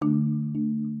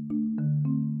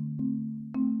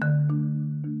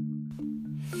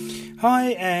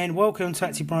Hi and welcome to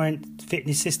Active Bryant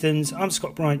Fitness Systems. I'm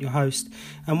Scott Bryant, your host,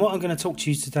 and what I'm going to talk to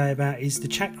you today about is the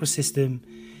chakra system,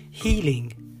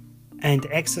 healing and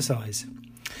exercise.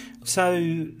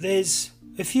 So there's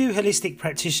a few holistic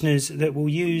practitioners that will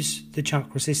use the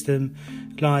chakra system,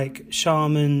 like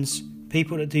shamans,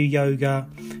 people that do yoga,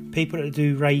 people that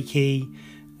do Reiki,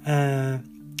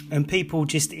 and people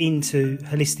just into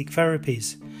holistic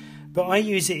therapies. But I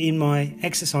use it in my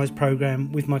exercise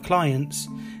program with my clients,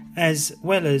 as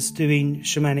well as doing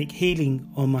shamanic healing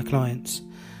on my clients.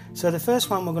 So the first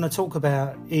one we're going to talk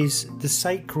about is the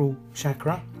sacral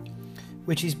chakra,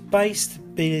 which is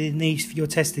based beneath your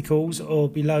testicles or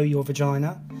below your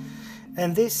vagina.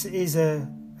 And this is a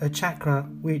chakra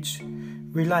which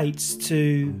relates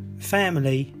to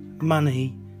family,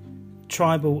 money,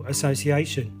 tribal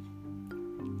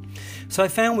association. So I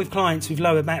found with clients with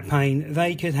lower back pain,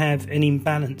 they could have an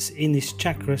imbalance in this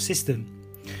chakra system.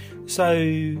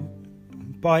 So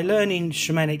by learning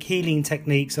shamanic healing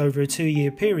techniques over a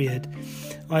 2-year period,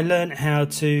 I learned how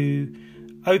to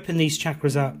open these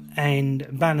chakras up and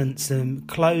balance them,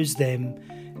 close them,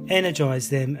 energize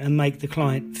them, and make the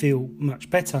client feel much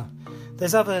better.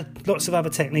 There's lots of other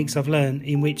techniques I've learned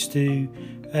in which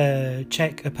to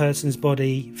check a person's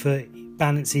body for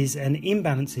balances and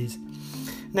imbalances.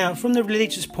 Now, from the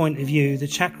religious point of view, the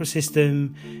chakra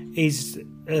system is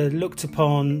looked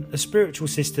upon a spiritual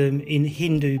system in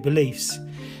Hindu beliefs.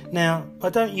 Now, I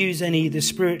don't use any of the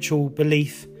spiritual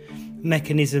belief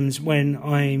mechanisms when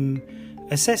I'm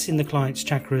assessing the client's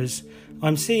chakras.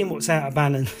 I'm seeing what's out of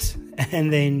balance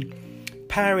and then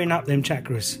powering up them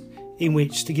chakras, in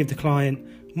which to give the client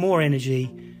more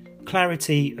energy,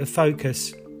 clarity of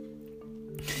focus,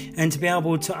 and to be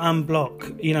able to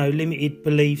unblock, limited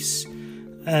beliefs.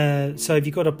 So if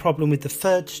you've got a problem with the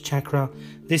third chakra,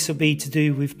 this will be to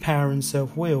do with power and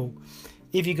self-will.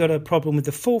 If you've got a problem with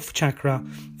the fourth chakra,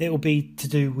 it will be to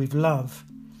do with love.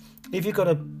 If you've got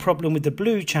a problem with the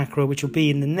blue chakra, which will be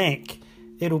in the neck,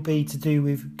 it'll be to do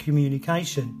with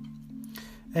communication.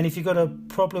 And if you've got a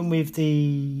problem with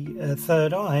the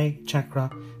third eye chakra,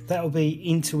 that will be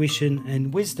intuition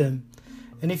and wisdom.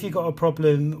 And if you've got a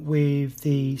problem with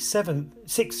the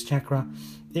sixth chakra,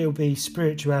 it'll be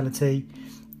spirituality.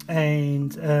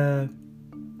 And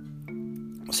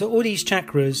so all these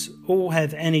chakras all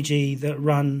have energy that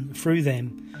run through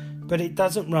them, but it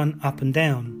doesn't run up and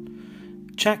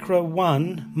down. Chakra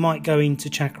 1 might go into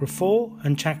chakra 4,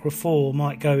 and chakra 4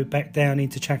 might go back down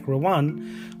into chakra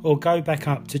 1, or go back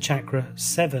up to chakra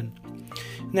 7.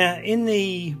 Now, in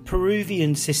the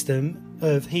Peruvian system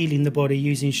of healing the body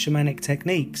using shamanic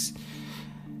techniques,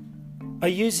 I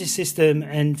used this system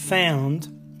and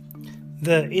found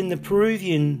that in the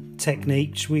Peruvian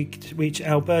techniques, which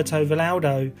Alberto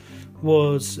Villoldo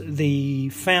was the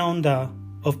founder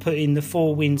of putting the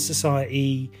Four Winds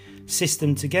Society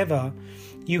system together,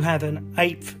 you have an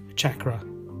 8th chakra.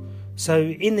 So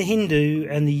in the Hindu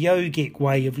and the yogic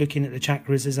way of looking at the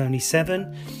chakras, there's only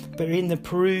 7, but in the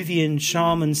Peruvian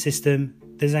shaman system,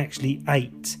 there's actually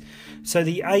 8. So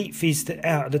the 8th is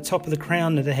out at the top of the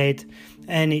crown of the head,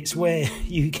 and it's where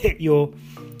you get your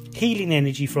healing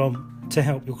energy from to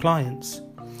help your clients.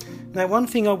 Now, one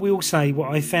thing I will say,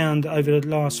 what I found over the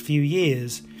last few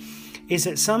years, is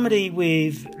that somebody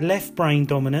with left brain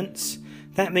dominance,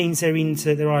 that means they're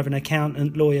either an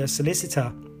accountant, lawyer,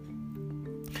 solicitor,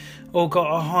 or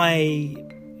got a high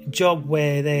job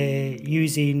where they're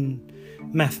using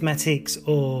mathematics,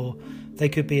 or they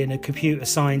could be a computer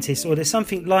scientist, or there's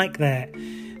something like that.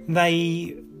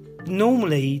 They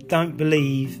normally don't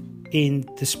believe in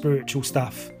the spiritual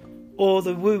stuff, or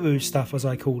the woo-woo stuff, as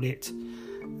I call it.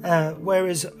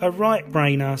 Whereas a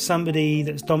right-brainer, somebody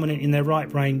that's dominant in their right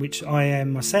brain, which I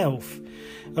am myself,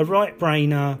 a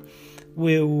right-brainer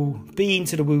will be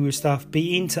into the woo-woo stuff,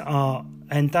 be into art,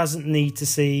 and doesn't need to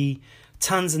see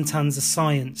tons and tons of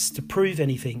science to prove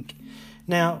anything.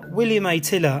 Now, William A.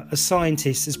 Tiller, a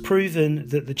scientist, has proven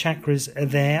that the chakras are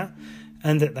there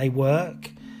and that they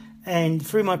work. And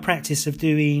through my practice of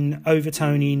doing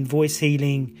overtoning, voice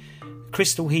healing,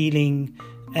 crystal healing,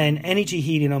 and energy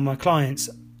healing on my clients,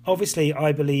 obviously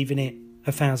I believe in it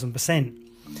 1,000%.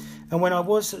 And when I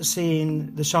was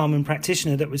seeing the shaman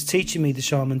practitioner that was teaching me the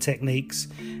shaman techniques,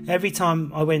 every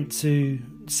time I went to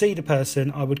see the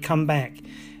person, I would come back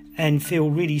and feel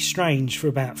really strange for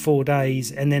about 4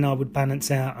 days, and then I would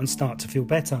balance out and start to feel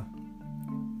better.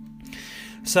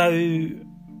 So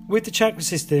with the chakra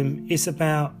system, it's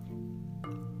about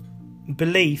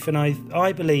belief, and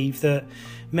I believe that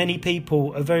many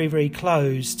people are very, very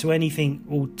closed to anything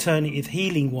alternative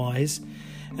healing wise,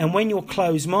 and when you're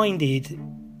closed-minded,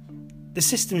 the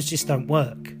systems just don't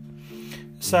work.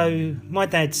 So my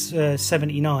dad's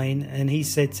 79, and he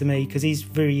said to me, because he's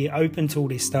very open to all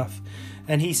this stuff,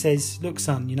 and he says, look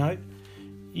son, you know,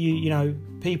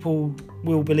 people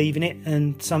will believe in it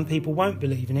and some people won't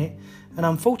believe in it, and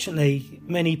unfortunately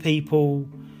many people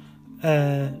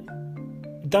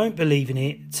don't believe in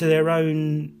it to their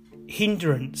own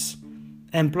hindrance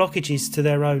and blockages to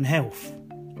their own health,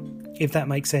 if that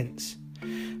makes sense.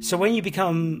 So when you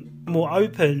become more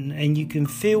open and you can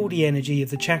feel the energy of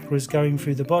the chakras going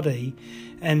through the body,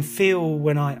 and feel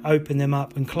when I open them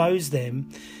up and close them,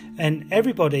 and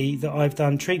everybody that I've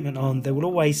done treatment on, they will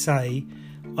always say,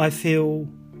 I feel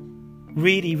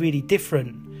really, really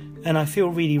different and I feel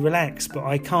really relaxed, but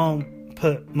I can't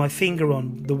put my finger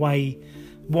on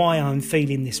why I'm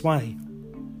feeling this way.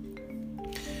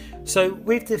 So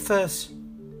with the first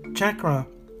chakra,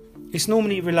 it's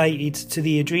normally related to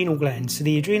the adrenal glands. So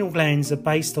the adrenal glands are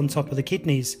based on top of the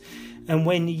kidneys. And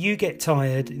when you get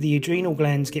tired, the adrenal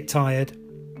glands get tired.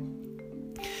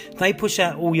 They push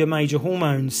out all your major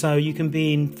hormones. So you can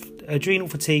be in adrenal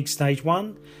fatigue stage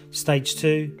 1, stage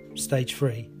 2, stage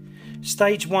 3.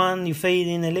 Stage 1, you're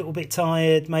feeling a little bit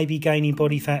tired, maybe gaining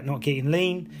body fat, not getting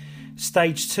lean.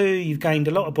 Stage 2, you've gained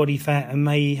a lot of body fat and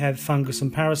may have fungus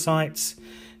and parasites,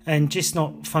 and just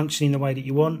not functioning the way that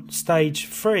you want. Stage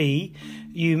 3,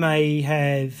 you may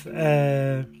have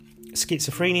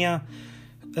schizophrenia,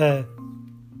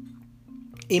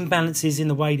 imbalances in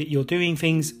the way that you're doing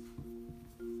things.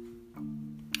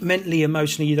 Mentally,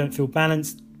 emotionally, you don't feel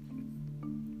balanced.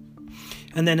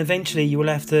 And then eventually you will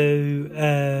have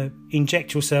to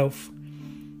inject yourself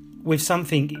with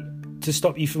something to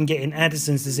stop you from getting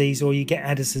Addison's disease, or you get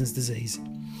Addison's disease.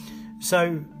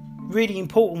 So really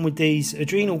important with these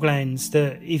adrenal glands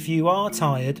that if you are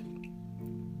tired,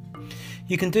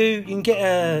 you can get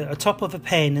a top of a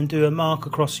pen and do a mark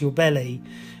across your belly,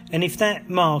 and if that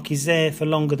mark is there for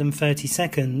longer than 30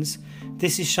 seconds,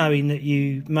 this is showing that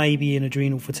you may be in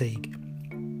adrenal fatigue.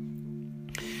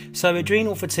 So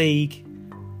adrenal fatigue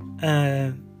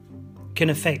can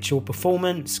affect your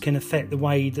performance, can affect the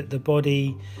way that the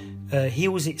body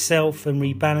heals itself and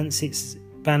rebalances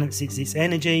its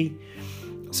energy.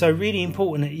 So really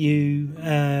important that you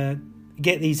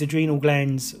get these adrenal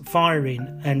glands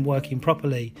firing and working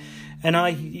properly. And I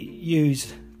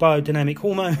use biodynamic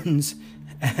hormones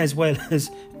as well as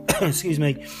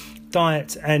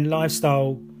diet and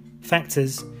lifestyle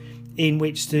factors in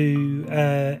which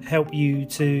to help you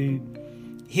to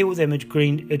heal them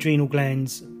adrenal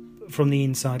glands from the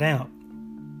inside out.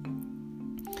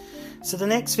 So the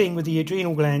next thing with the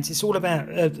adrenal glands, it's all about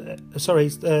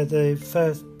the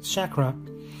first chakra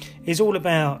is all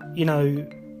about,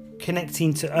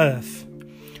 connecting to earth.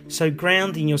 So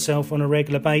grounding yourself on a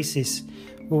regular basis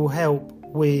will help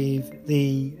with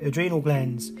the adrenal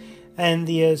glands. And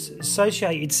the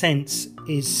associated sense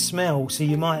is smell, so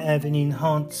you might have an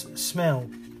enhanced smell.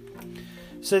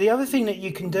 So the other thing that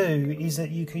you can do is that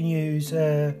you can use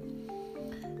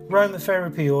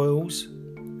aromatherapy oils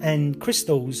and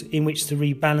crystals in which to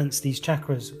rebalance these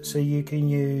chakras. So you can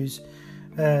use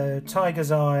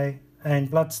tiger's eye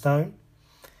and bloodstone,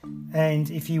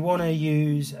 and if you want to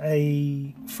use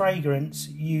a fragrance,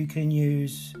 you can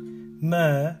use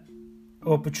myrrh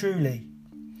or patchouli.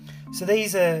 So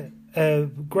these are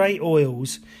great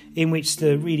oils in which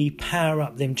to really power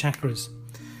up them chakras.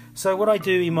 So what I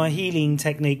do in my healing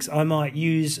techniques, I might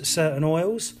use certain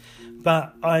oils,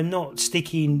 but I'm not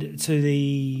sticking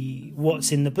to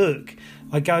what's in the book.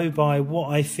 I go by what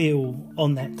I feel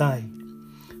on that day,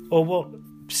 or what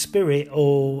spirit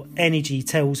or energy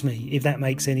tells me, if that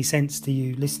makes any sense to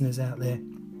you listeners out there.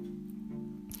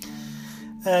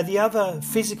 The other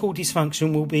physical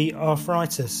dysfunction will be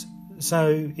arthritis.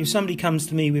 So if somebody comes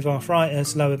to me with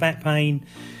arthritis, lower back pain,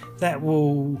 that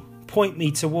will point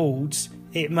me towards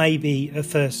it may be a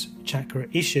first chakra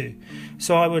issue.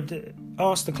 So I would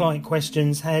ask the client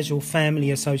questions: has your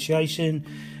family association?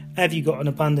 Have you got an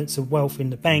abundance of wealth in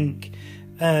the bank?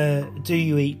 Do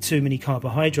you eat too many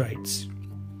carbohydrates?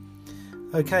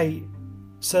 Okay,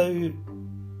 so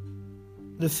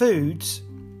the foods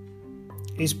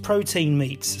is protein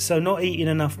meats. So not eating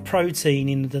enough protein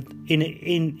in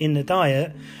the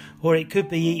diet, or it could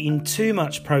be eating too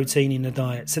much protein in the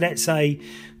diet. So let's say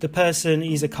the person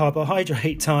is a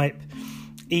carbohydrate type,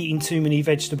 eating too many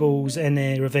vegetables, and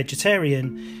they're a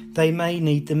vegetarian. They may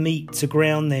need the meat to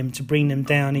ground them, to bring them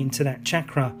down into that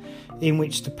chakra in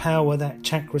which to power that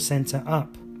chakra center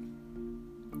up.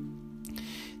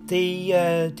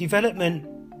 The development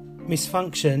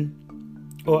misfunction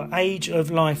or age of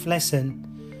life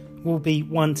lesson will be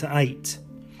 1 to 8.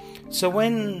 So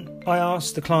when I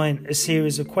ask the client a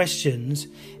series of questions,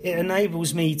 it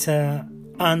enables me to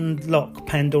unlock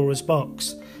Pandora's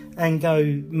box and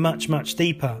go much, much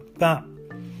deeper. But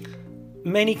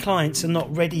many clients are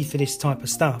not ready for this type of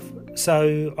stuff.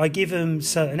 So I give them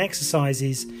certain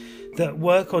exercises that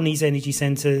work on these energy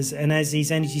centers, and as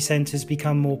these energy centers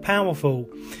become more powerful,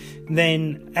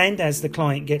 then, and as the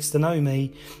client gets to know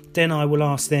me, then I will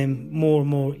ask them more and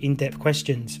more in-depth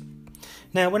questions.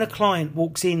 Now, when a client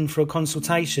walks in for a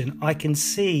consultation, I can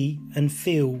see and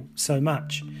feel so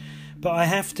much, but I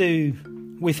have to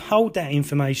withhold that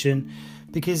information,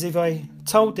 because if I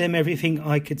told them everything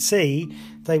I could see,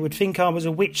 they would think I was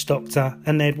a witch doctor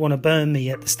and they'd want to burn me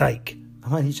at the stake.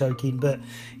 I'm only joking, but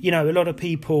a lot of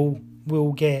people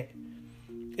will get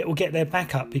their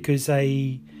back up because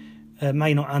they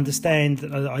may not understand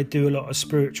that I do a lot of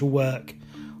spiritual work,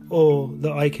 or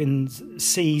that I can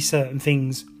see certain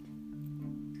things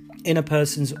in a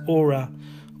person's aura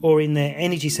or in their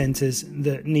energy centers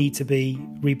that need to be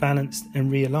rebalanced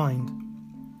and realigned.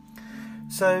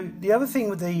 So the other thing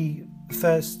with the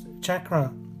first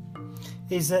chakra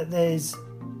is that there's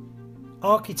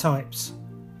archetypes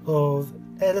of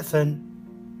elephant,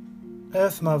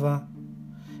 earth mother,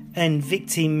 and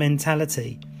victim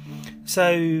mentality.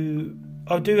 So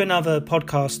I'll do another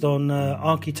podcast on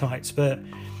archetypes, but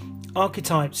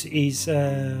archetypes is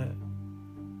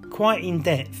quite in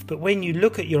depth. But when you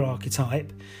look at your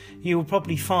archetype, you will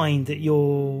probably find that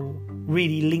you're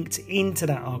really linked into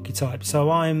that archetype. So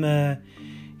I'm a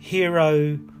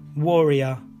hero,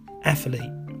 warrior, athlete,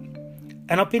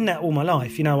 and I've been that all my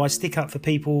life. I stick up for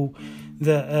people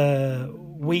that are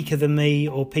weaker than me,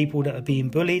 or people that are being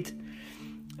bullied.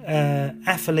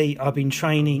 Athlete, I've been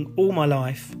training all my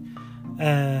life,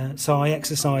 so I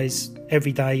exercise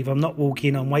every day. If I'm not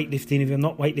walking, I'm weightlifting. If I'm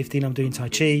not weightlifting, I'm doing Tai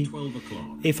Chi. 12 o'clock.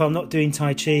 If I'm not doing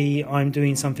Tai Chi, I'm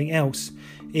doing something else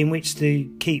in which to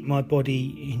keep my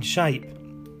body in shape.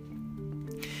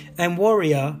 And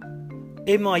warrior,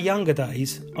 in my younger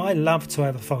days, I loved to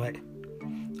have a fight.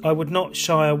 I would not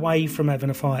shy away from having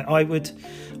a fight. I would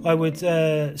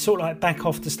sort of like back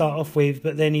off to start off with,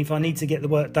 but then if I need to get the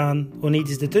work done or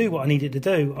needed to do what I needed to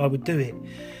do, I would do it.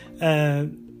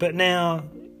 But now,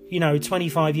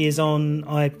 25 years on,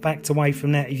 I backed away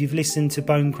from that. If you've listened to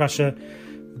Bone Crusher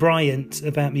Bryant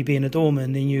about me being a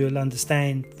doorman, then you'll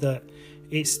understand that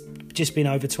it's just been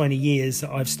over 20 years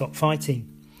that I've stopped fighting.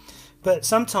 But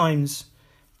sometimes,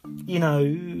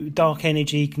 dark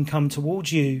energy can come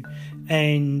towards you,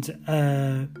 and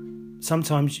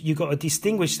sometimes you've got to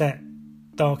distinguish that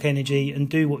dark energy and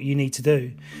do what you need to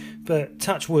do. But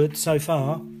touch wood, so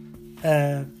far,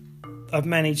 I've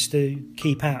managed to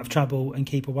keep out of trouble and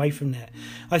keep away from that.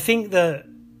 I think that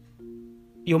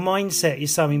your mindset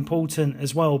is so important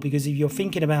as well, because if you're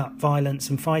thinking about violence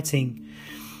and fighting,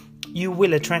 you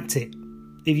will attract it.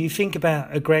 If you think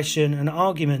about aggression and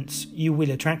arguments, you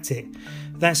will attract it.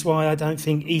 That's why I don't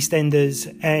think EastEnders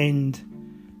and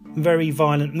very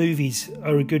violent movies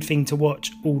are a good thing to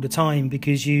watch all the time,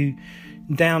 because you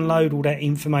download all that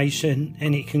information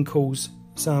and it can cause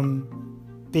some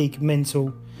big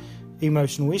mental,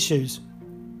 emotional issues.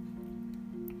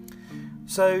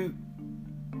 So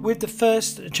with the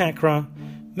first chakra,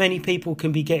 many people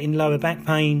can be getting lower back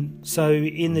pain. So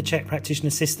in the Chek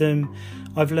Practitioner system,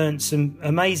 I've learned some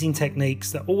amazing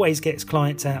techniques that always gets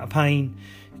clients out of pain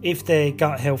if their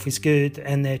gut health is good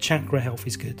and their chakra health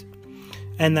is good.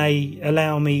 And they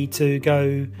allow me to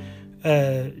go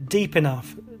deep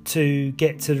enough to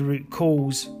get to the root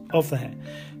cause of that.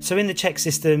 So in the Chek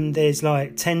system, there's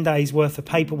like 10 days worth of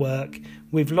paperwork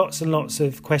with lots and lots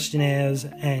of questionnaires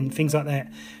and things like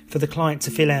that for the client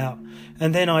to fill out.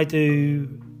 And then I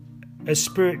do a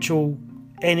spiritual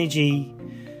energy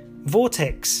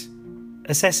vortex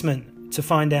assessment to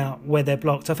find out where they're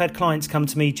blocked. I've had clients come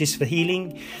to me just for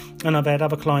healing, and I've had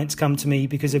other clients come to me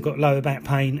because they've got lower back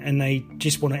pain and they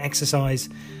just want to exercise,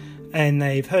 and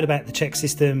they've heard about the Chek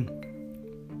system.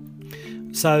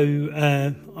 So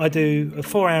I do a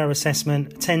 4-hour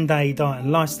assessment, a 10-day diet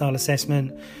and lifestyle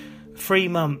assessment, 3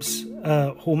 months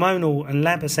hormonal and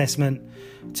lab assessment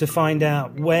to find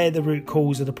out where the root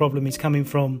cause of the problem is coming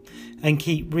from, and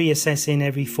keep reassessing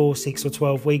every 4, 6 or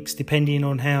 12 weeks depending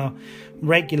on how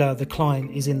regular the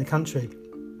client is in the country.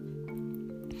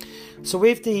 So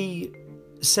with the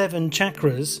 7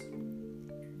 chakras,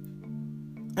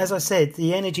 as I said,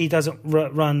 the energy doesn't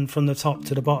run from the top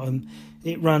to the bottom.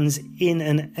 It runs in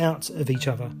and out of each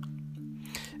other.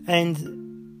 And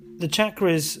the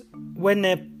chakras, when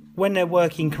they're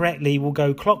working correctly, will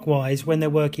go clockwise. When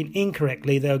they're working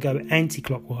incorrectly, they'll go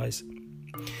anti-clockwise.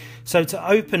 So to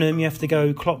open them, you have to go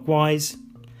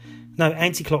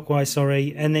anti-clockwise,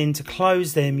 and then to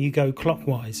close them, you go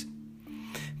clockwise.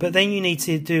 But then you need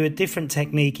to do a different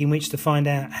technique in which to find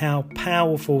out how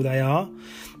powerful they are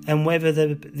and whether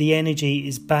the energy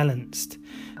is balanced.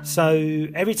 So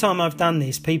every time I've done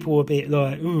this, people are a bit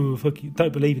like, ooh, fuck you,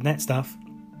 don't believe in that stuff.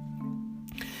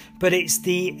 But it's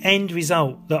the end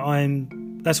result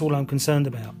that's all I'm concerned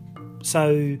about.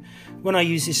 So when I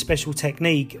use this special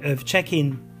technique of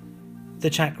checking the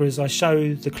chakras, I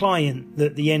show the client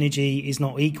that the energy is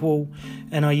not equal,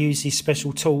 and I use these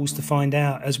special tools to find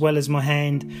out, as well as my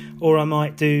hand, or I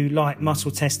might do light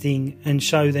muscle testing and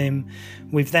show them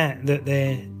with that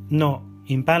they're not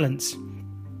in balance.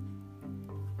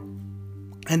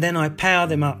 And then I power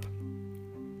them up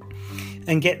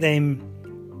and get them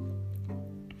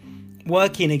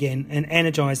working again and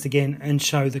energized again and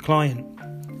show the client.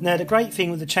 Now, the great thing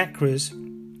with the chakras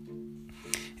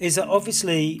is that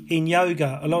obviously in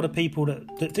yoga, a lot of people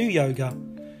that do yoga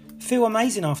feel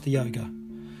amazing after yoga.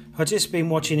 I've just been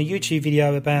watching a YouTube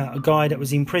video about a guy that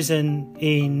was in prison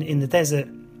in the desert,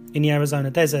 in the Arizona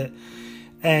desert,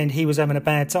 and he was having a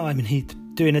bad time, and he's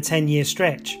doing a 10-year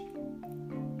stretch.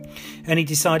 And he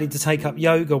decided to take up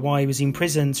yoga while he was in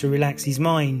prison to relax his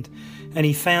mind, and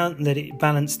he found that it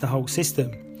balanced the whole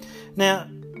system. Now,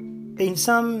 in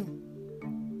some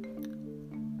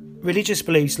religious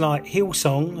beliefs like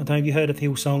Hillsong, I don't know if you heard of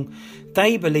Hillsong,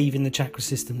 they believe in the chakra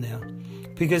system now,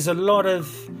 because a lot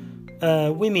of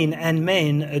women and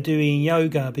men are doing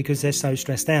yoga because they're so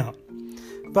stressed out.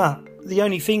 But the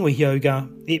only thing with yoga,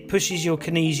 it pushes your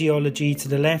kinesiology to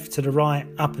the left, to the right,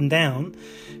 up and down.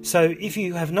 So if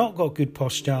you have not got good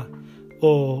posture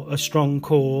or a strong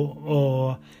core,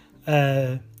 or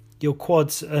your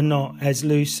quads are not as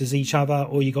loose as each other,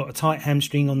 or you got a tight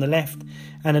hamstring on the left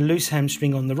and a loose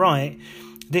hamstring on the right,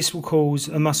 this will cause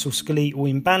a musculoskeletal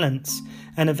imbalance,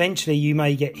 and eventually you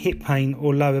may get hip pain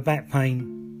or lower back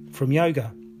pain from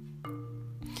yoga.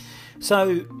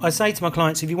 So I say to my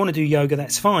clients, if you want to do yoga,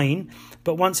 that's fine,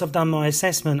 but once I've done my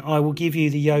assessment, I will give you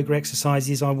the yoga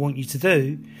exercises I want you to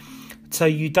do, so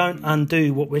you don't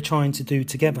undo what we're trying to do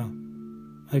together.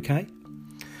 Okay?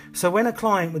 So when a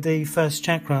client with the first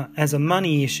chakra has a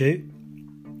money issue,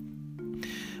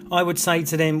 I would say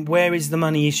to them, where is the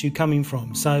money issue coming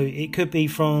from? So it could be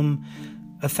from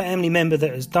a family member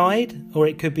that has died, or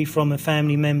it could be from a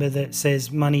family member that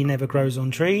says money never grows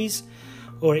on trees,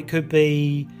 or it could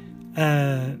be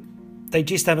they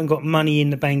just haven't got money in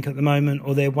the bank at the moment,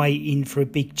 or they're waiting for a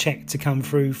big check to come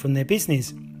through from their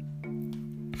business.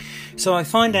 So I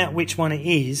find out which one it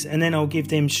is, and then I'll give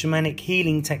them shamanic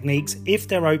healing techniques, if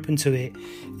they're open to it,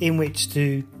 in which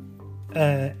to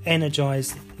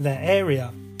energize that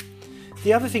area.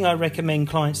 The other thing I recommend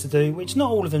clients to do, which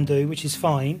not all of them do, which is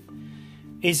fine,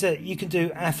 is that you can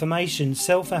do affirmations.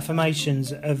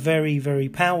 Self-affirmations are very, very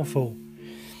powerful.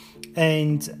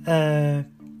 And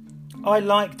I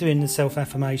like doing the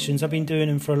self-affirmations. I've been doing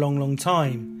them for a long, long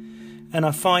time. And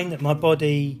I find that my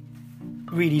body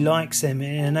really likes them.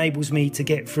 It enables me to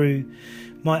get through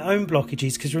my own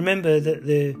blockages. Because remember that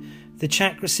the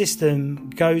chakra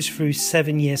system goes through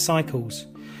 7-year cycles.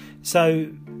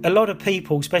 So a lot of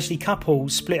people, especially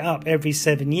couples, split up every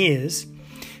 7 years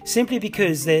simply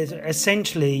because they're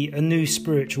essentially a new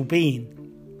spiritual being.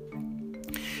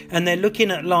 And they're looking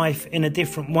at life in a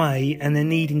different way, and they're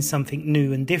needing something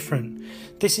new and different.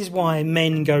 This is why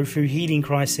men go through healing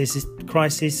crisis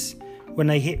when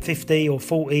they hit 50 or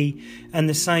 40, and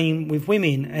the same with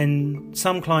women. And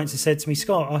some clients have said to me,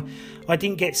 Scott, I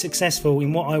didn't get successful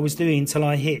in what I was doing until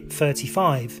I hit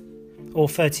 35 or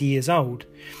 30 years old.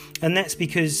 And that's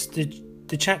because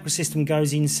the chakra system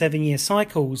goes in 7-year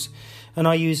cycles, and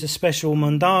I use a special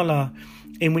mandala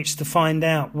in which to find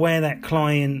out where that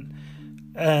client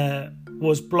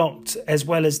was blocked, as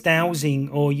well as dowsing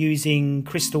or using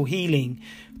crystal healing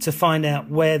to find out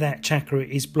where that chakra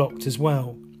is blocked as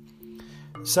well.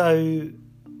 So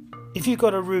if you've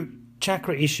got a root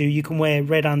chakra issue, you can wear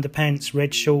red underpants,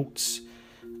 red shorts,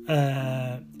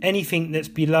 anything that's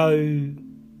below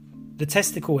the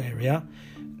testicle area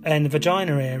and the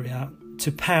vagina area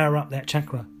to power up that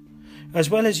chakra. As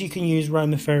well as you can use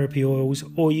aromatherapy oils,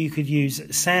 or you could use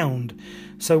sound.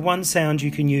 So one sound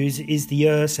you can use is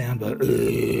the sound,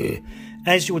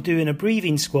 as you're doing a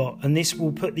breathing squat, and this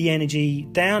will put the energy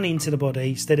down into the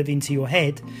body instead of into your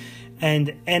head,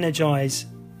 and energize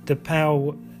the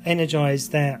power, energize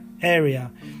that area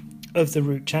of the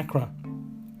root chakra.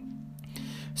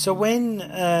 So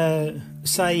when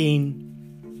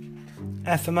saying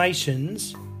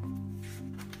affirmations,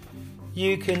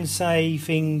 you can say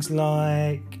things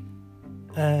like,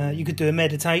 you could do a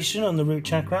meditation on the root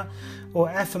chakra, or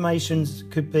affirmations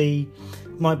could be,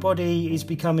 my body is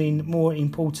becoming more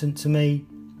important to me,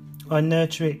 I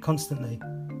nurture it constantly.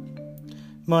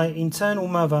 My internal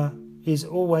mother is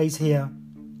always here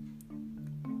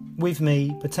with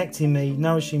me, protecting me,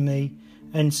 nourishing me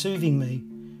and soothing me.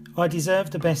 I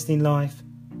deserve the best in life.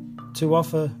 To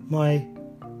offer my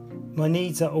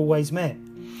needs are always met.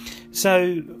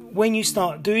 So when you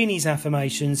start doing these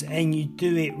affirmations and you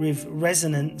do it with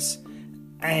resonance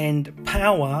and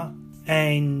power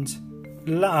and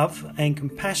love and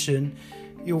compassion,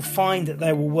 you'll find that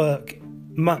they will work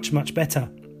much, much better.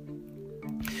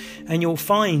 And you'll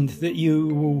find that you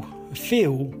will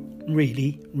feel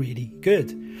really, really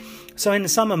good. So in the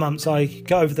summer months, I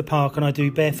go over the park and I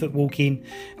do barefoot walking,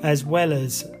 as well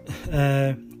as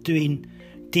doing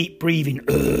deep breathing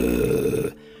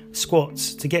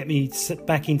squats to get me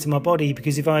back into my body.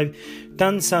 Because if I've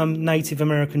done some Native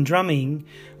American drumming,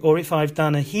 or if I've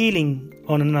done a healing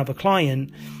on another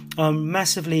client, I'm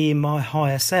massively in my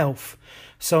higher self.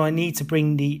 So I need to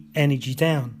bring the energy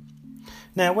down.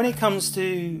 Now, when it comes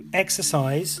to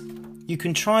exercise, you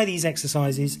can try these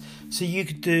exercises. So you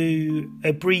could do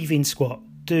a breathing squat,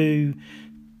 do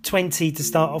 20 to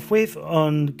start off with,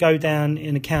 go down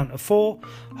in a count of 4,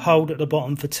 hold at the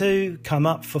bottom for 2, come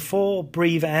up for 4,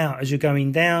 breathe out as you're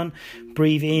going down,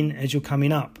 breathe in as you're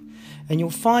coming up. And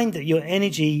you'll find that your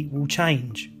energy will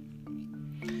change.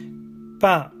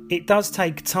 But it does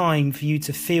take time for you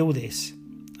to feel this.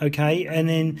 Okay, and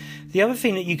then the other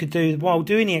thing that you could do while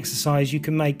doing the exercise, you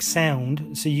can make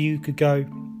sound. So you could go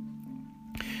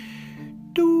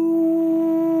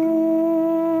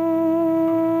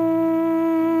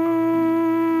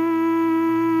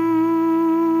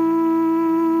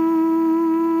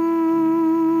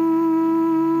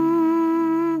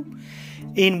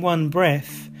in one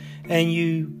breath, and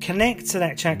you connect to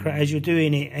that chakra as you're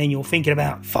doing it, and you're thinking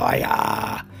about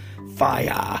fire,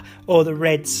 or the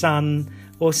red sun,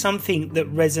 or something that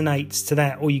resonates to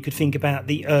that, or you could think about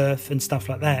the earth and stuff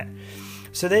like that.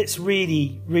 So that's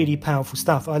really, really powerful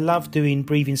stuff. I love doing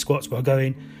breathing squats while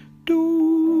going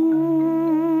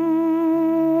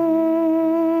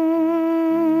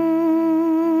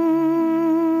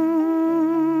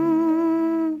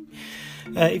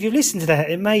if you've listened to that,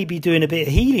 it may be doing a bit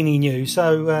of healing in you,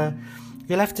 so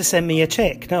you'll have to send me a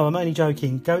check. No, I'm only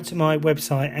joking. Go to my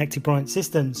website, Active Bryant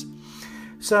Systems.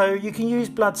 So you can use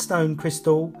bloodstone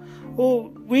crystal,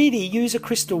 or really use a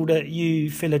crystal that you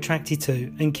feel attracted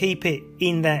to and keep it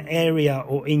in that area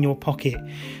or in your pocket.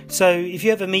 So if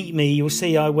you ever meet me, you'll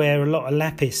see I wear a lot of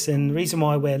lapis, and the reason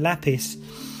why I wear lapis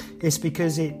is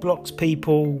because it blocks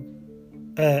people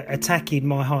attacking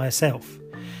my higher self.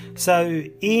 So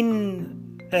in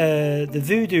the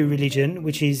voodoo religion,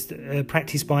 which is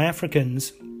practiced by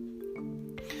Africans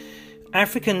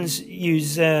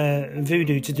use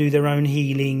voodoo to do their own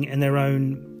healing and their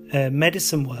own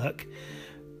medicine work.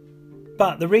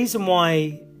 But the reason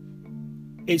why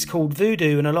it's called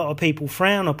voodoo and a lot of people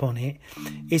frown upon it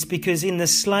is because in the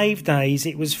slave days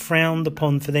it was frowned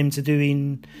upon for them to do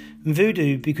in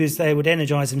voodoo, because they would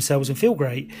energize themselves and feel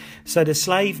great. So the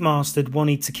slave master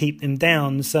wanted to keep them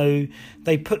down, so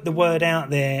they put the word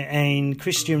out there, and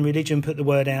Christian religion put the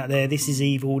word out there, this is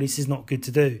evil, this is not good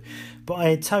to do. But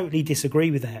I totally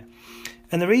disagree with that.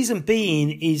 And the reason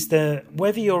being is that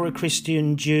whether you're a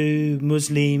Christian, Jew,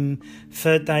 Muslim,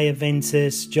 Third Day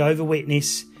Adventist, Jehovah's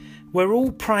Witness, we're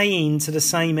all praying to the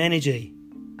same energy.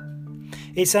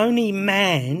 It's only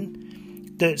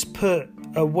man that's put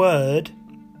a word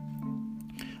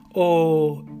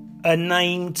or a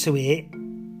name to it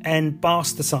and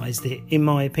bastardized it, in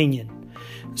my opinion.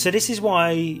 So this is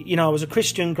why, I was a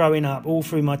Christian growing up all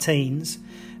through my teens.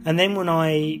 And then when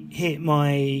I hit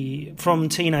from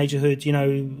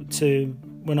teenagerhood, to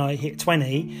when I hit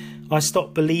 20, I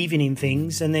stopped believing in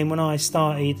things. And then when I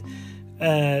started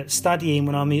studying,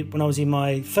 when I was in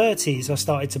my 30s, I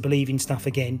started to believe in stuff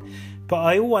again. But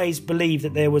I always believed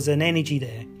that there was an energy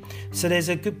there. So there's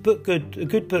a good book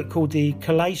called The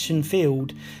Collation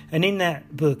Field, and in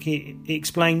that book it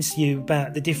explains to you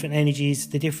about the different energies,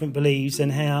 the different beliefs,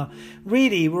 and how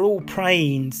really we're all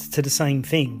praying to the same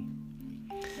thing.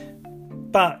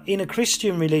 But in a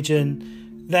Christian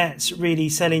religion, that's really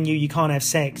telling you can't have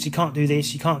sex, you can't do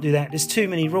this, you can't do that. There's too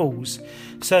many rules.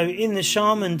 So in the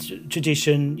shaman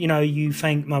tradition, you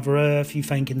thank Mother Earth, you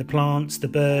thank in the plants, the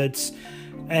birds,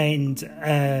 and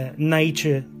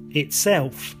nature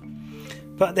itself.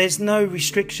 But there's no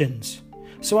restrictions.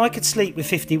 So I could sleep with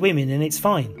 50 women and it's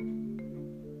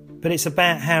fine. But it's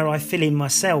about how I feel in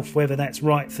myself, whether that's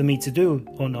right for me to do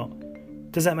or not.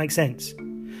 Does that make sense?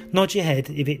 Nod your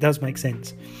head if it does make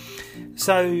sense.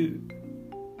 So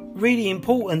really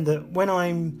important that when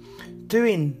I'm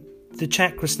doing the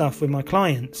chakra stuff with my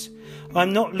clients,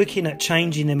 I'm not looking at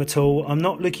changing them at all. I'm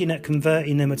not looking at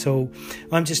converting them at all.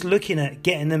 I'm just looking at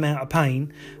getting them out of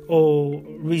pain or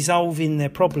resolving their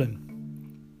problem.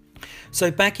 So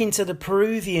back into the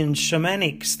Peruvian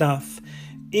shamanic stuff,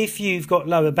 if you've got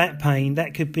lower back pain,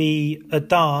 that could be a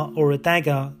dart or a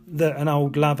dagger that an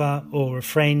old lover or a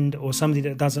friend or somebody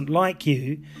that doesn't like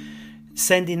you,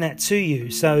 sending that to you.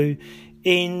 So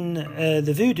in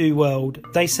the voodoo world,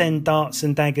 they send darts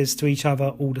and daggers to each other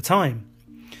all the time.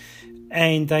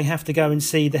 And they have to go and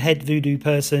see the head voodoo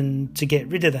person to get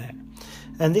rid of that.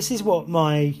 And this is what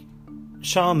my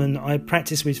shaman I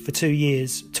practiced with for 2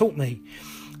 years taught me.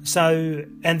 So,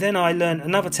 and then I learned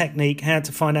another technique, how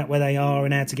to find out where they are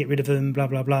and how to get rid of them, blah,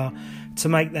 blah, blah, to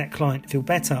make that client feel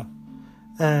better.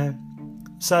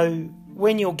 So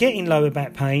when you're getting lower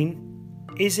back pain,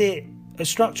 is it a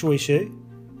structural issue?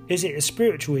 Is it a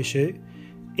spiritual issue?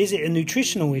 Is it a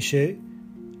nutritional issue?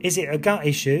 Is it a gut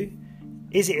issue?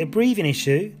 Is it a breathing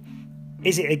issue?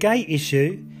 Is it a gait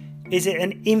issue? Is it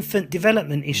an infant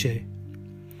development issue?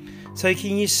 So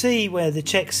can you see where the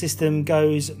Czech system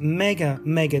goes mega,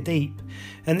 mega deep?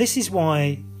 And this is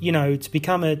why, to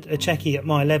become a Czechie at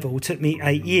my level took me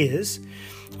 8 years.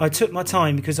 I took my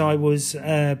time because I was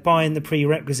buying the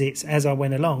prerequisites as I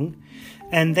went along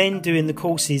and then doing the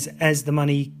courses as the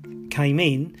money came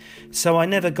in. So I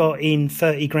never got in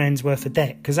 30 grand's worth of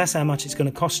debt, because that's how much it's going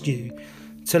to cost you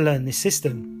to learn this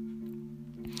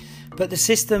system. But the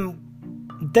system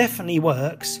definitely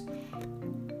works,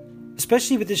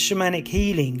 especially with the shamanic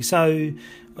healing. So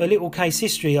a little case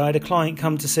history, I had a client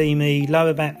come to see me,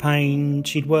 lower back pain,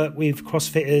 she'd worked with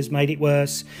CrossFitters, made it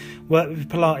worse, worked with a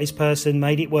Pilates person,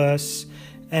 made it worse,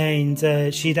 and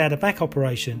she'd had a back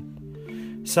operation.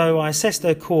 So I assessed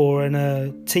her core, and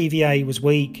her TVA was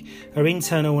weak, her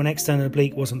internal and external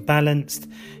oblique wasn't balanced,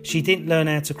 she didn't learn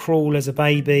how to crawl as a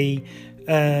baby,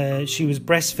 she was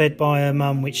breastfed by her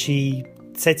mum, which she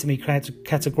said to me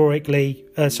categorically,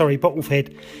 bottle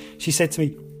fed. She said to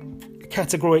me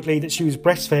categorically that she was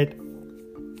breastfed,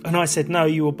 and I said, no,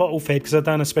 you were bottle fed because I'd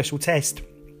done a special test.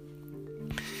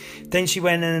 Then she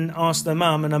went and asked her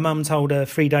mum, and her mum told her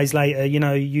 3 days later,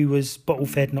 you was bottle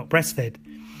fed, not breastfed.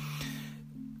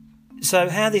 So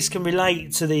how this can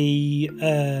relate to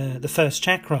the first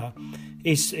chakra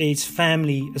is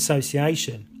family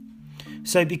association.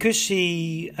 So because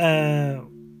she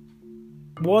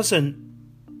wasn't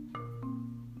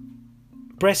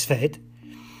breastfed,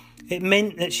 it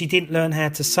meant that she didn't learn how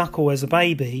to suckle as a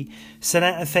baby, so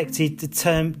that affected the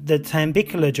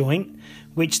tambicular joint,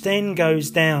 which then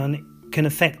goes down, can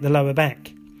affect the lower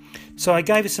back. So I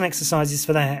gave her some exercises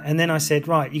for that, and then I said,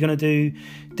 right, you're going to do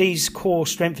these core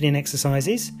strengthening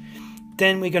exercises,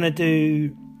 then we're going to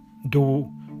do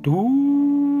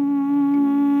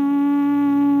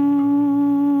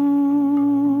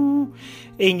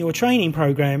in your training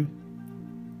program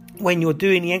when you're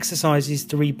doing the exercises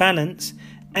to rebalance,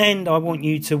 and I want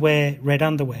you to wear red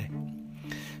underwear.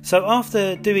 So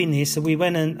after doing this, we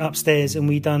went upstairs and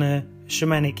we done a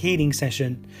shamanic healing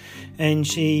session, and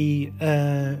she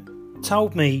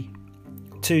told me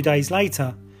 2 days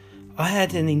later, I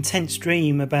had an intense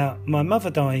dream about my mother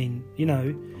dying.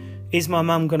 Is my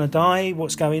mum going to die?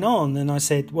 What's going on? And I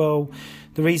said, well,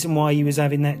 the reason why you was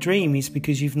having that dream is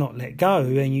because you've not let go,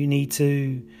 and you need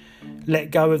to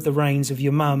let go of the reins of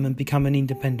your mum and become an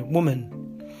independent woman.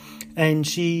 And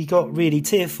she got really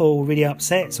tearful, really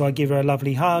upset, so I gave her a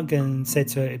lovely hug and said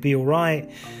to her it'd be all right.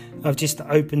 I've just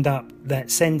opened up that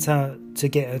centre to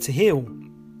get her to heal.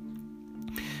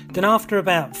 Then after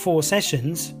about 4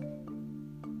 sessions,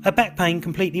 her back pain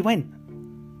completely went.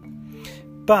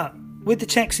 But with the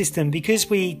Czech system, because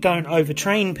we don't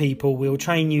overtrain people, we'll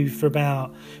train you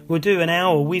we'll do an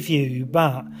hour with you,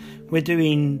 but we're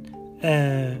doing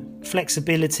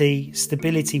flexibility,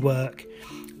 stability work.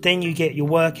 Then you get your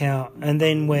workout, and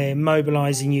then we're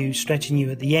mobilising you, stretching you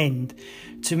at the end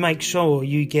to make sure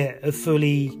you get a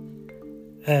fully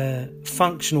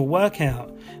functional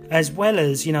workout. As well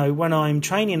as, when I'm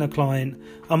training a client,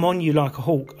 I'm on you like a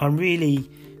hawk. I'm really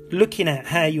looking at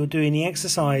how you're doing the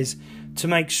exercise to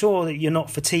make sure that you're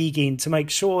not fatiguing, to make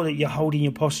sure that you're holding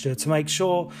your posture, to make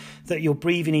sure that you're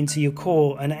breathing into your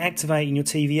core and activating your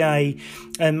TVA,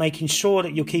 and making sure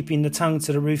that you're keeping the tongue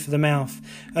to the roof of the mouth.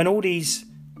 And all these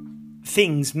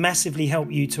things massively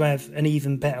help you to have an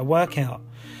even better workout.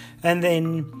 And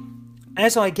then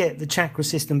as I get the chakra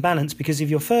system balanced, because if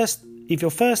your first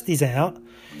is out,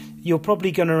 you're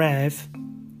probably going to have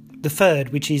the third,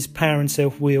 which is power and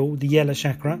self-will, the yellow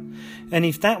chakra. And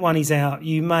if that one is out,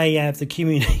 you may have the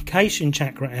communication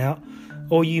chakra out,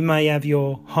 or you may have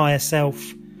your higher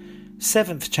self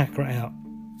 7th chakra out.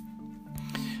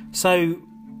 So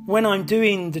when I'm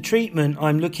doing the treatment,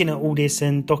 I'm looking at all this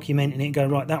and documenting it and go,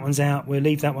 right, that one's out, we'll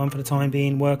leave that one for the time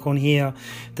being, work on here.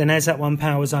 Then as that one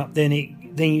powers up, then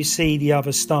you see the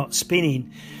others start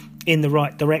spinning in the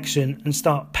right direction and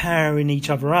start powering each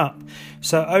other up.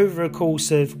 So over a course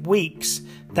of weeks,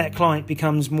 that client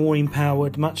becomes more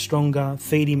empowered, much stronger,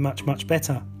 feeling much, much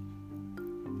better.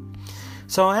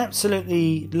 So I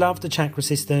absolutely love the chakra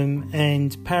system,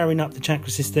 and powering up the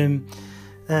chakra system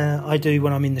I do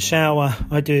when I'm in the shower,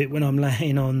 I do it when I'm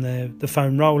laying on the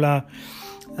foam roller,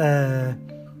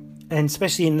 and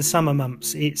especially in the summer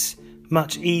months, it's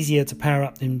much easier to power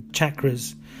up them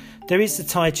chakras. There is the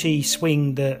Tai Chi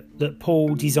swing that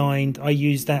Paul designed. I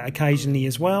use that occasionally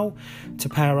as well to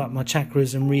power up my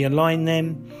chakras and realign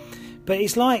them. But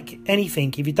it's like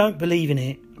anything, if you don't believe in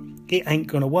it, it ain't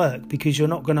going to work, because you're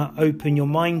not going to open your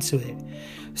mind to it.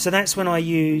 So that's when I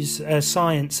use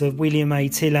Science of William A.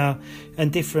 Tiller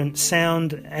and different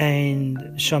sound and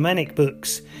shamanic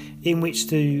books in which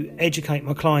to educate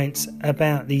my clients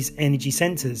about these energy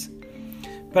centres.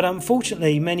 But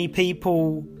unfortunately, many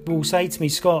people will say to me,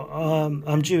 Scott,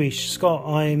 I'm Jewish. Scott,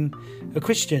 I'm a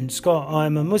Christian. Scott,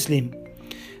 I'm a Muslim.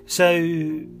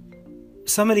 So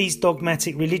some of these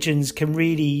dogmatic religions can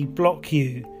really block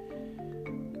you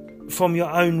from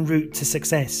your own route to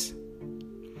success.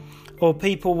 Or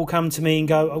people will come to me and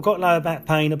go, I've got lower back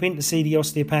pain, I've been to see the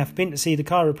osteopath, I've been to see the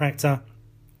chiropractor.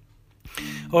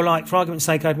 Or like, for argument's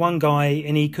sake, I had one guy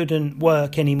and he couldn't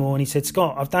work anymore, and he said,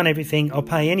 Scott, I've done everything, I'll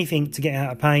pay anything to get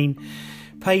out of pain.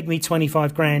 Paid me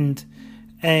 25 grand,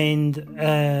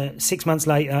 and 6 months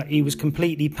later he was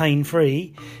completely pain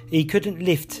free. He couldn't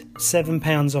lift 7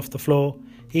 pounds off the floor.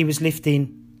 He was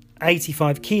lifting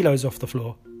 85 kilos off the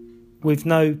floor with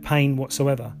no pain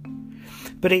whatsoever.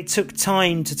 But it took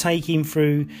time to take him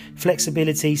through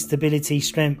flexibility, stability,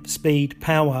 strength, speed,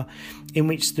 power, in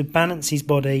which to balance his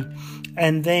body.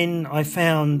 And then I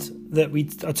found that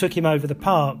I took him over the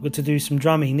park to do some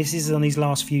drumming. This is on his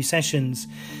last few sessions.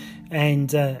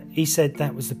 And he said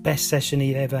that was the best session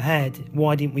he ever had.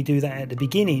 Why didn't we do that at the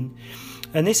beginning?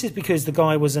 And this is because the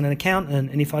guy was an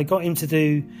accountant. And if I got him to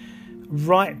do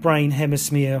right brain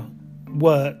hemisphere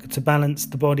work to balance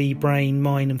the body, brain,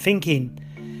 mind and thinking,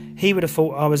 he would have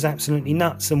thought I was absolutely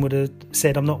nuts and would have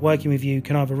said, I'm not working with you,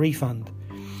 can I have a refund?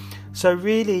 So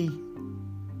really,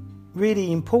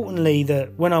 really importantly,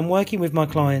 that when I'm working with my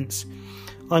clients,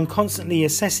 I'm constantly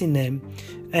assessing them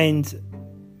and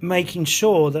making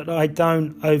sure that I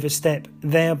don't overstep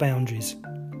their boundaries.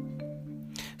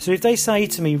 So if they say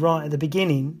to me right at the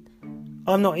beginning,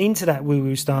 I'm not into that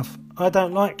woo-woo stuff, I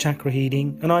don't like chakra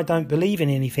healing and I don't believe in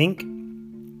anything,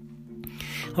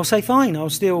 I'll say fine, I'll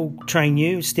still train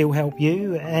you, still help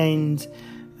you, and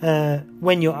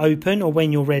when you're open or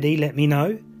when you're ready, let me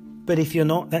know. But if you're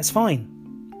not, that's fine.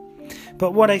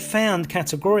 But what I found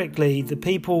categorically, the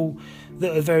people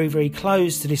that are very, very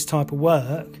close to this type of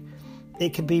work,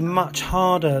 it can be much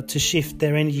harder to shift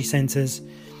their energy centres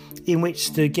in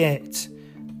which to get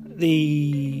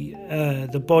the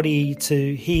body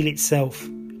to heal itself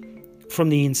from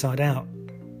the inside out.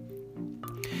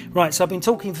 Right, so I've been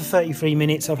talking for 33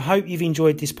 minutes. I hope you've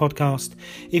enjoyed this podcast.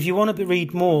 If you want to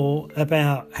read more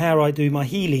about how I do my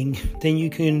healing, then you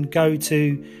can go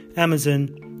to Amazon,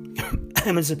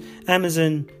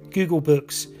 Google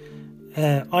Books,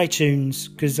 iTunes,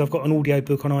 because I've got an audio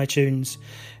book on iTunes,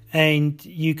 and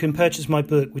you can purchase my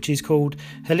book, which is called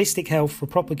Holistic Health for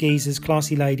Proper Geezers,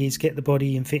 Classy Ladies, Get the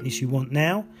Body and Fitness You Want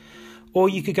Now. Or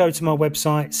you could go to my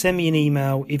website, send me an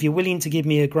email. If you're willing to give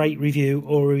me a great review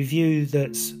or a review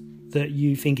that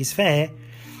you think is fair,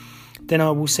 then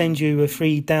I will send you a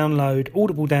free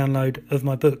audible download of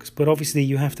my books. But obviously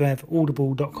you have to have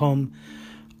audible.com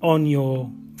on your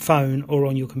phone or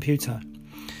on your computer.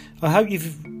 I hope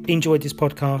you've enjoyed this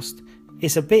podcast.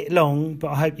 It's a bit long,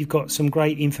 but I hope you've got some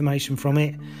great information from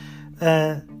it.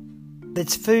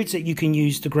 There's foods that you can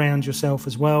use to ground yourself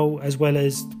as well as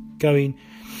going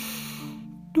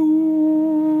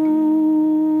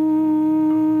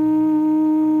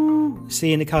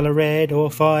seeing the colour red,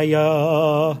 or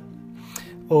fire,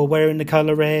 or wearing the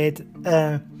colour red.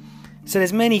 So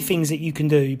there's many things that you can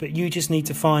do, but you just need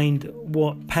to find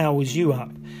what powers you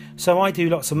up. So I do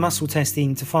lots of muscle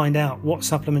testing to find out what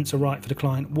supplements are right for the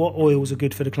client, what oils are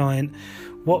good for the client,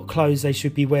 what clothes they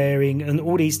should be wearing, and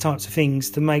all these types of things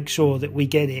to make sure that we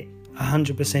get it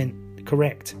 100%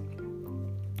 correct.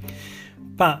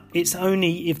 But it's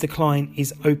only if the client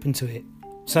is open to it.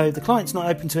 So if the client's not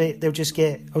open to it,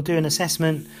 I'll do an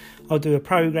assessment, I'll do a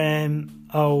program,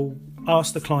 I'll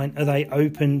ask the client, are they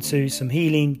open to some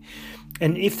healing?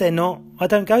 And if they're not, I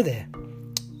don't go there.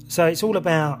 So it's all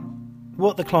about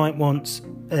what the client wants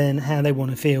and how they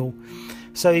want to feel.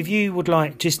 So if you would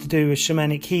like just to do a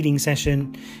shamanic healing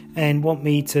session and want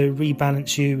me to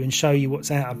rebalance you and show you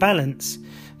what's out of balance,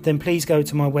 then please go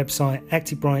to my website,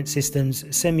 Active Bryant Systems,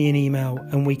 send me an email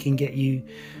and we can get you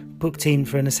booked in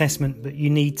for an assessment, but you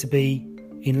need to be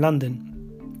in London.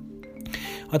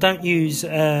 I don't use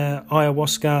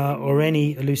ayahuasca or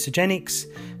any hallucinogenics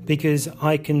because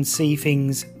I can see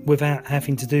things without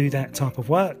having to do that type of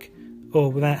work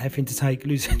or without having to take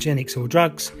hallucinogenics or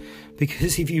drugs.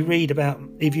 Because if you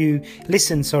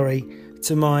listen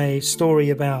to my story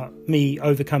about me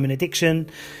overcoming addiction,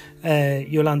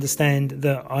 you'll understand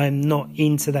that I'm not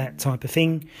into that type of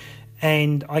thing,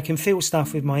 and I can feel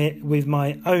stuff with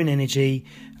my own energy,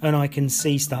 and I can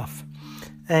see stuff.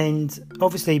 And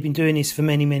obviously I've been doing this for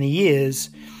many, many years,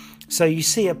 so you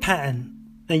see a pattern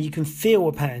and you can feel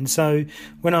a pattern. So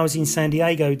when I was in San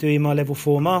Diego doing my level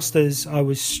 4 masters, I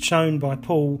was shown by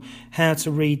Paul how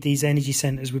to read these energy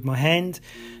centers with my hand.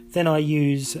 Then I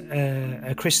use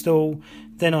a crystal,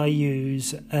 then I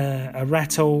use a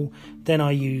rattle, then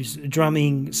I use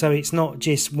drumming. So it's not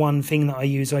just one thing that I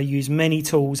use many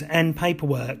tools and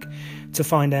paperwork to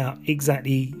find out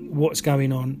exactly what's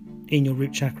going on in your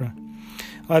root chakra.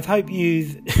 I hope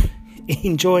you've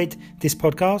enjoyed this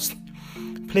podcast.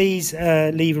 Please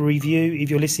leave a review if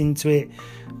you're listening to it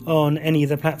on any of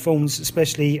the platforms,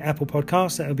 especially Apple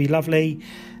Podcasts. That would be lovely.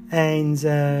 And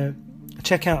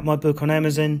check out my book on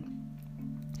Amazon.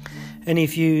 And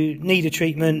if you need a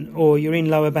treatment or you're in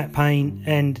lower back pain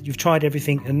and you've tried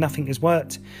everything and nothing has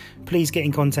worked, please get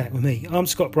in contact with me. I'm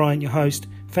Scott Bryant, your host.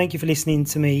 Thank you for listening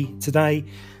to me today.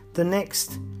 The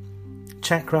next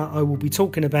chakra I will be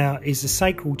talking about is the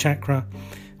sacral chakra,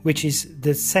 which is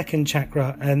the second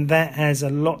chakra, and that has a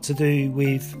lot to do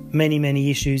with many,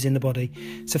 many issues in the body.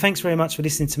 So thanks very much for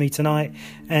listening to me tonight,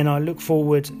 and I look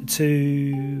forward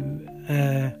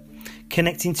to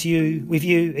connecting with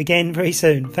you again very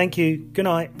soon. Thank you. Good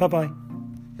night. Bye-bye.